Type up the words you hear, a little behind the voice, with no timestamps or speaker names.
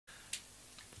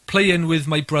playing with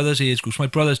my brother's age groups. My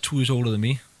brother's 2 years older than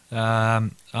me,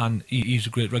 and he's a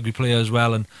great rugby player as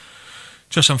well. And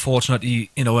just unfortunate, he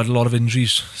had a lot of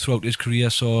injuries throughout his career,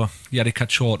 so he had to cut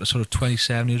short at sort of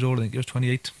 27 years old. I think he was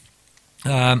 28.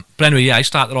 But anyway, I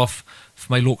started off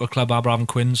for my local club, Aberafon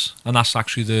Quins, and that's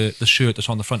actually the shirt that's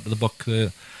on the front of the book,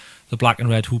 the black and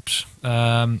red hoops.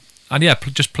 And yeah,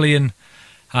 just playing.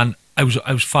 And I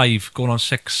was 5, going on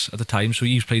 6 at the time, so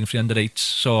he was playing for the under 8s,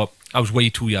 so I was way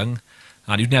too young,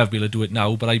 and you'd never be able to do it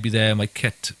now. But I'd be there, my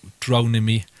kit drowning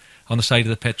me on the side of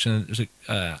the pitch, and it was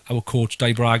our coach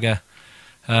Di Braga.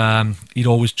 He'd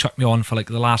always chuck me on for like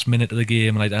the last minute of the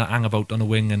game, and I'd hang about on the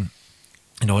wing, and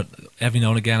every now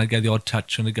and again I'd get the odd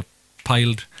touch, and I'd get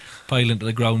piled into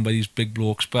the ground by these big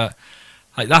blokes. But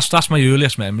that's my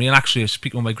earliest memory. And actually,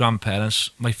 speaking of my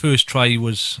grandparents, my first try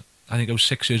was, I think I was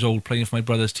 6 years old, playing for my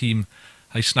brother's team.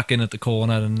 I snuck in at the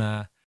corner, and